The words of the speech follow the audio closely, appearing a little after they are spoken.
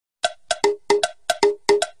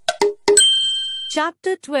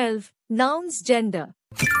Chapter 12, Nouns Gender.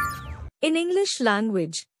 In English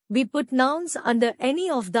language, we put nouns under any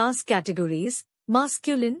of these categories: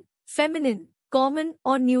 masculine, feminine, common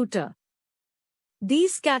or neuter.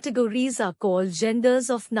 These categories are called genders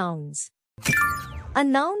of nouns. A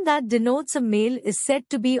noun that denotes a male is said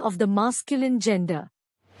to be of the masculine gender.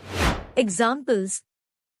 Examples: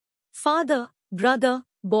 father, brother,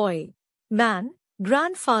 boy, man,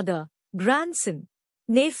 grandfather, grandson,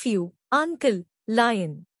 nephew, uncle,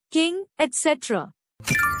 lion, king, etc.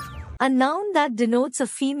 A noun that denotes a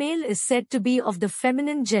female is said to be of the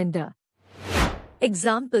feminine gender.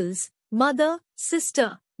 Examples: mother, sister,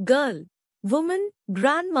 girl, woman,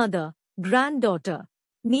 grandmother, granddaughter,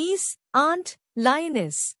 niece, aunt,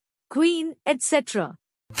 lioness, queen, etc.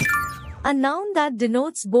 A noun that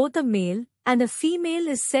denotes both a male and a female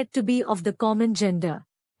is said to be of the common gender.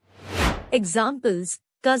 Examples: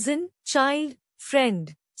 cousin, child,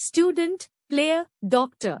 friend, student, player,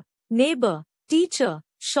 doctor, neighbor, teacher,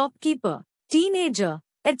 shopkeeper, teenager,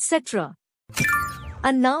 etc.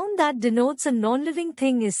 A noun that denotes a non-living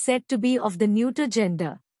thing is said to be of the neuter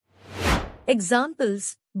gender.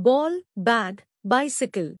 Examples: ball, bag,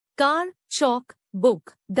 bicycle, car, chalk,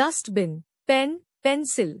 book, dustbin, pen,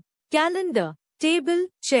 pencil, calendar, table,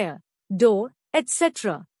 chair, door,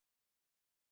 etc.